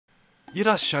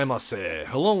Irashaimase.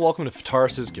 Hello and welcome to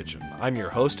Fataris' Kitchen. I'm your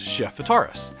host, Chef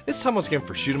Fataris. It's time once again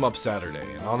for Shoot 'em Up Saturday,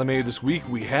 and on the menu this week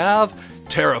we have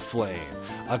Terra,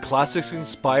 a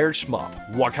classics-inspired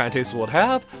shmup. What kind of taste will it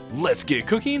have? Let's get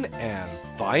cooking and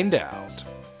find out.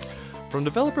 From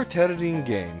developer Terra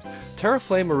Games, Terra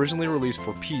originally released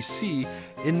for PC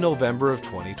in November of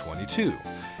 2022.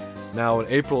 Now in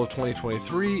April of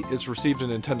 2023, it's received a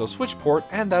Nintendo Switch port,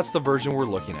 and that's the version we're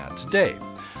looking at today.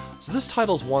 So this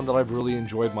title is one that I've really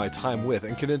enjoyed my time with,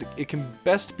 and it can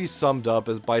best be summed up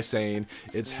as by saying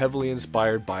it's heavily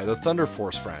inspired by the Thunder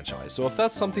Force franchise. So if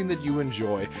that's something that you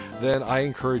enjoy, then I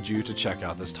encourage you to check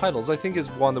out this title, as I think it's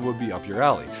one that would be up your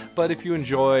alley. But if you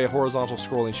enjoy horizontal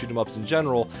scrolling shoot 'em ups in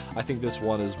general, I think this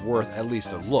one is worth at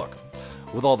least a look.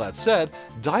 With all that said,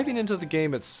 diving into the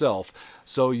game itself,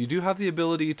 so you do have the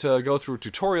ability to go through a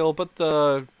tutorial, but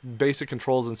the basic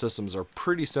controls and systems are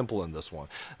pretty simple in this one.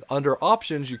 Under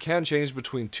options, you can change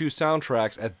between two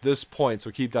soundtracks at this point, so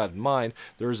keep that in mind.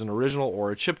 There is an original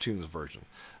or a chiptunes version.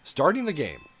 Starting the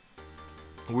game,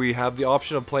 we have the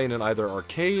option of playing in either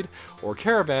arcade or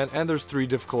caravan, and there's 3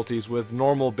 difficulties, with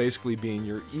normal basically being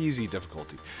your easy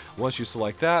difficulty. Once you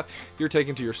select that, you're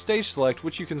taken to your stage select,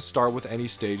 which you can start with any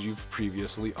stage you've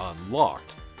previously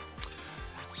unlocked.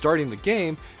 Starting the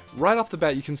game, right off the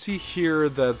bat you can see here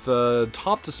that the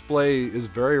top display is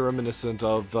very reminiscent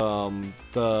of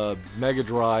the Mega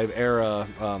Drive era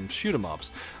shoot 'em ups,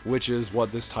 which is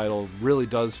what this title really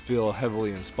does feel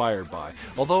heavily inspired by.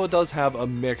 Although it does have a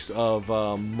mix of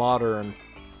modern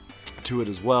to it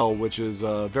as well, which is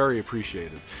very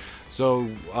appreciated. So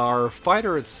our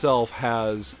fighter itself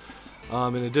has,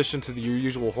 in addition to the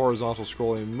usual horizontal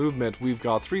scrolling movement, we've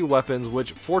got 3 weapons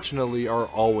which fortunately are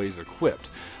always equipped.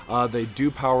 They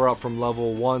do power up from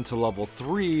level 1 to level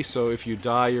 3, so if you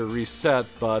die you're reset,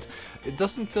 but it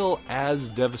doesn't feel as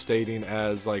devastating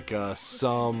as like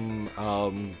some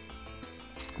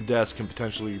deaths can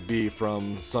potentially be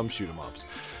from some shoot 'em ups.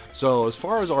 So as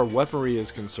far as our weaponry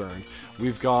is concerned,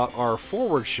 we've got our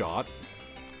forward shot,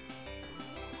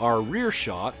 our rear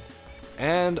shot,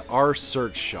 and our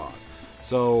search shot.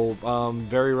 So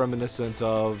very reminiscent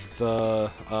of the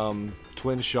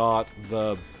twin shot,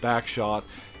 the back shot,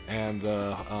 and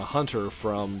the hunter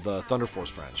from the Thunder Force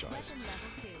franchise.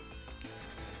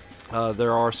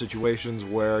 There are situations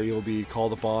where you'll be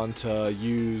called upon to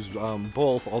use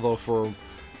both, although for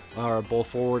both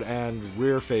forward and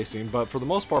rear facing, but for the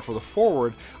most part for the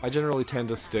forward I generally tend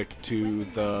to stick to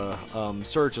the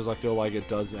search, as I feel like it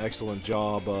does an excellent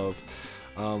job of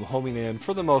homing in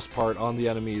for the most part on the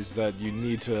enemies that you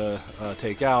need to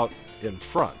take out in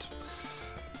front.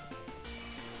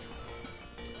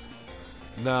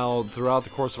 Now, throughout the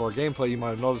course of our gameplay, you might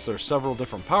have noticed there are several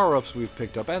different power-ups we've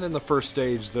picked up, and in the first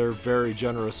stage, they're very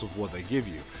generous with what they give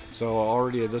you. So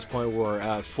already at this point, we're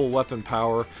at full weapon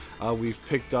power. We've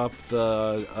picked up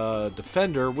the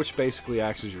Defender, which basically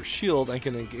acts as your shield, and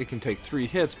it can take 3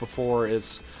 hits before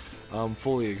it's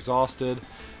fully exhausted.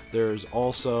 There's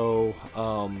also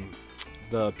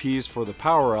the P's for the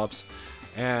power-ups,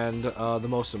 and the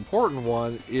most important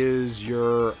one is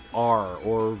your R,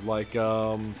 or like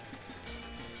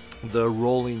the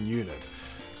rolling unit.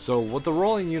 So what the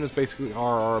rolling units basically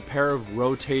are a pair of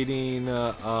rotating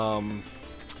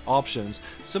options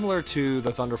similar to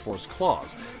the Thunder Force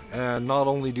claws. And not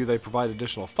only do they provide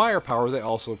additional firepower, they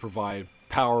also provide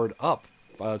powered up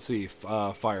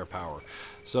firepower.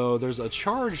 So there's a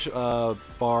charge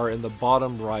bar in the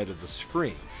bottom right of the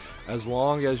screen. As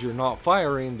long as you're not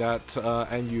firing that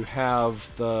and you have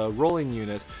the rolling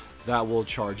unit, that will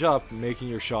charge up, making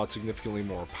your shot significantly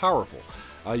more powerful.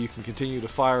 You can continue to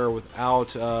fire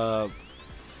without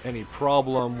any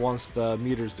problem. Once the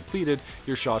meter's depleted,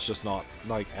 your shot's just not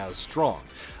like as strong.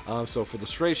 So for the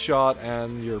straight shot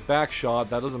and your back shot,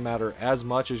 that doesn't matter as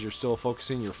much, as you're still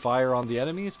focusing your fire on the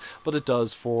enemies, but it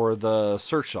does for the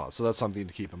search shot, so that's something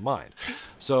to keep in mind.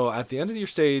 So at the end of your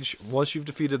stage, once you've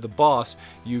defeated the boss,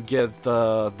 you get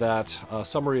that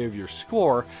summary of your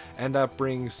score, and that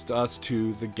brings us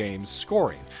to the game's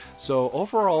scoring. So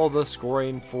overall, the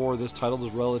scoring for this title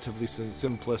is relatively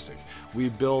simplistic. We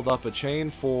build up a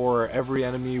chain for every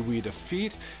enemy we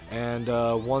defeat, and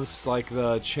once like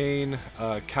the chain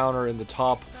counter in the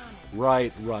top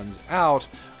right runs out,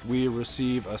 we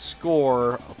receive a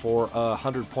score for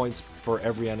 100 points for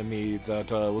every enemy that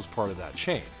was part of that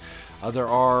chain. There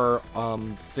are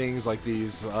things like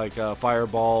these, like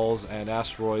fireballs and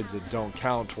asteroids, that don't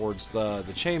count towards the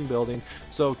chain building,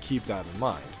 so keep that in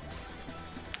mind.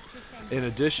 In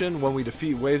addition, when we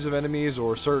defeat waves of enemies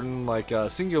or certain like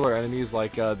singular enemies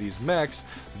like these mechs,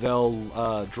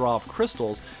 they'll drop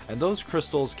crystals, and those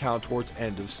crystals count towards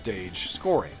end of stage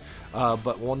scoring.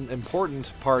 But one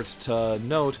important part to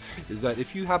note is that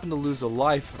if you happen to lose a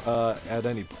life at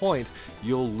any point,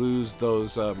 you'll lose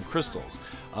those crystals.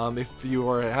 If you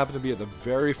happen to be at the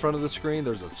very front of the screen,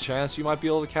 there's a chance you might be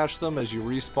able to catch them as you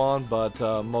respawn, but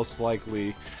most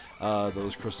likely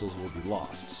those crystals will be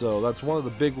lost. So that's one of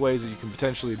the big ways that you can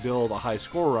potentially build a high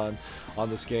score run on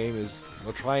this game, is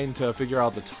trying to figure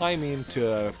out the timing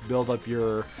to build up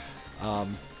your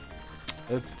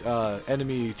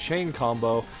enemy chain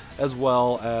combo, as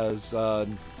well as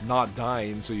not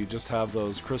dying, so you just have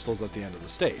those crystals at the end of the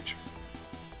stage.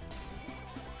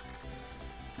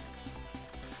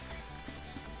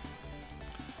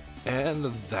 And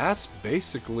that's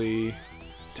basically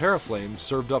Terra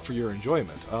served up for your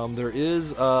enjoyment. There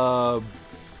is a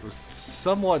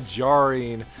somewhat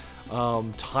jarring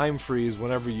time freeze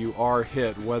whenever you are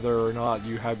hit, whether or not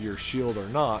you have your shield or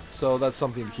not, so that's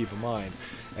something to keep in mind.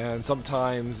 And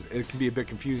sometimes it can be a bit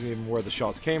confusing where the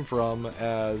shots came from,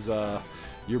 as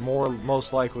you're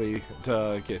most likely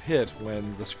to get hit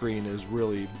when the screen is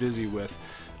really busy with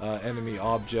enemy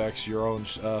objects, your own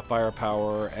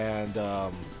firepower, and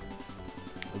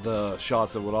the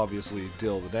shots that would obviously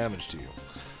deal the damage to you.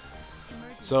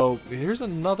 So here's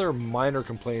another minor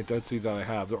complaint that I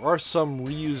have. There are some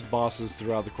reused bosses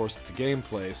throughout the course of the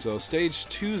gameplay. So Stage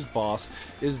 2's boss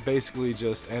is basically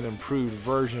just an improved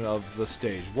version of the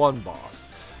Stage 1 boss.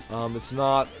 It's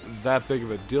not that big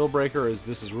of a deal breaker, as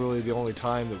this is really the only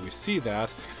time that we see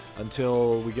that,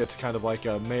 until we get to kind of like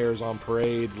a Mayor's on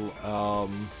Parade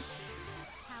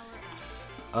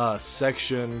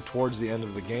section towards the end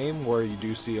of the game, where you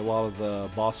do see a lot of the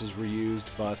bosses reused,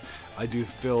 but I do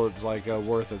feel it's like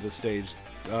worth at this stage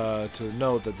to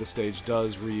note that this stage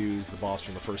does reuse the boss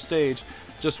from the first stage,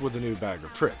 just with a new bag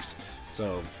of tricks.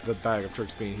 So the bag of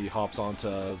tricks being he hops onto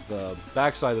the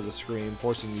back side of the screen,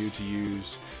 forcing you to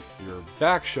use your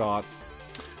back shot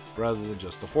rather than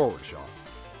just the forward shot.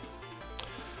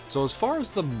 So as far as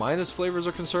the minus flavors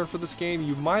are concerned for this game,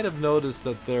 you might have noticed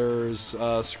that there's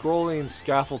scrolling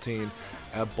scaffolding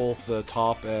at both the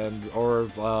top and, or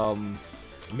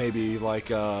maybe like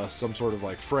some sort of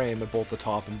like frame at both the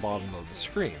top and bottom of the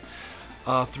screen.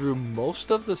 Through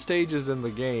most of the stages in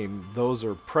the game, those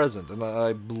are present, and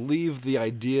I believe the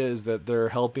idea is that they're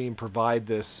helping provide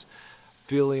this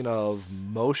feeling of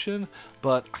motion,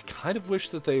 but I kind of wish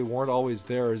that they weren't always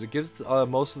there, as it gives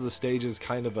most of the stages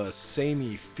kind of a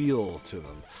samey feel to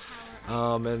them.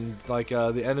 And like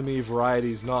the enemy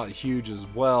variety is not huge as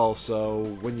well, so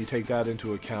when you take that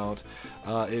into account,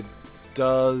 it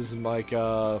does like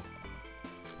kind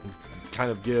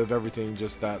of give everything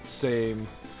just that same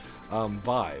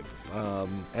vibe.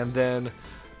 And then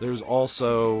there's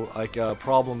also like a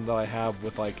problem that I have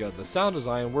with like the sound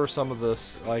design, where some of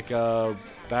this like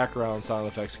background sound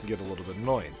effects can get a little bit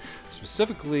annoying.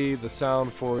 Specifically, the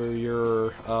sound for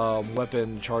your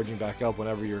weapon charging back up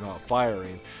whenever you're not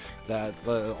firing. That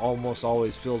almost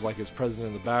always feels like it's present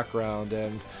in the background,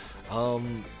 and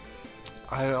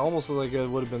I almost feel like it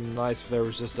would have been nice if there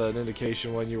was just an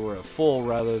indication when you were at full,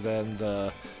 rather than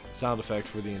the sound effect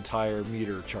for the entire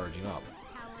meter charging up.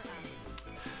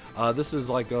 This is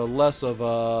like a less of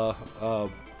a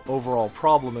overall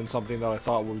problem, and something that I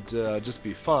thought would just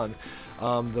be fun.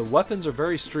 The weapons are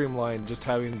very streamlined, just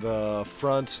having the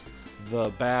front, the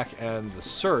back, and the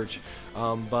search,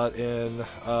 but in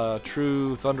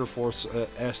true Thunder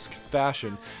Force-esque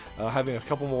fashion, having a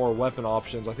couple more weapon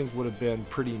options I think would have been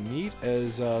pretty neat,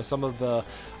 as some of the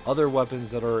other weapons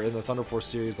that are in the Thunder Force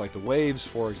series, like the Waves,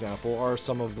 for example, are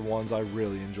some of the ones I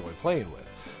really enjoy playing with.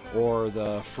 Or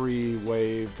the free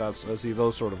wave,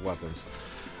 those sort of weapons.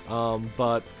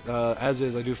 But as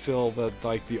is, I do feel that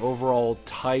like the overall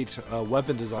tight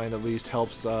weapon design at least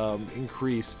helps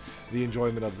increase the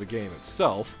enjoyment of the game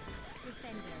itself.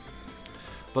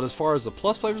 But as far as the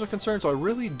plus flavors are concerned, so I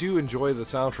really do enjoy the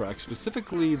soundtrack,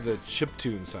 specifically the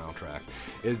chiptune soundtrack.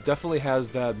 It definitely has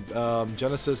that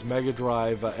Genesis Mega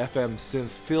Drive FM synth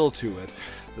feel to it.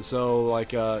 So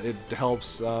like it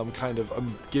helps kind of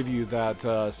give you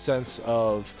that sense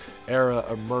of era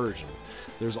immersion.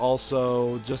 There's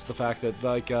also just the fact that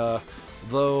like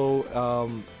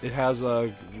though it has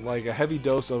a heavy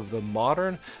dose of the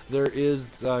modern, there is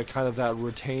kind of that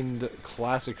retained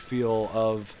classic feel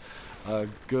of a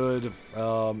good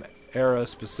era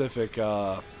specific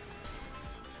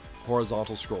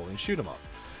horizontal scrolling shoot 'em up.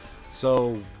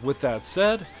 So with that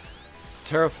said,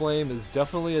 Terra is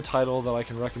definitely a title that I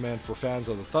can recommend for fans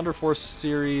of the Thunder Force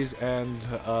series and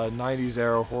 90s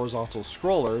era horizontal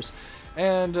scrollers.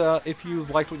 And if you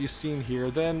liked what you've seen here,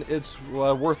 then it's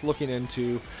worth looking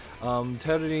into.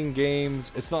 Editing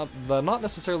games, it's not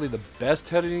necessarily the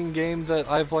best editing game that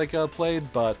I've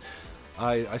played, but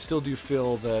I still do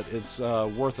feel that it's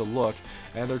worth a look,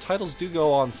 and their titles do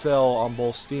go on sale on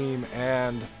both Steam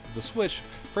and the Switch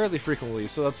fairly frequently,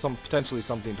 so that's potentially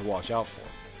something to watch out for.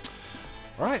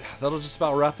 Alright, that'll just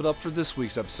about wrap it up for this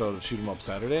week's episode of Shoot 'em Up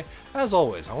Saturday. As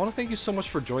always, I want to thank you so much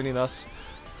for joining us.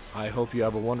 I hope you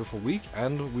have a wonderful week,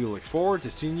 and we look forward to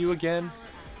seeing you again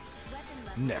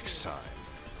next time.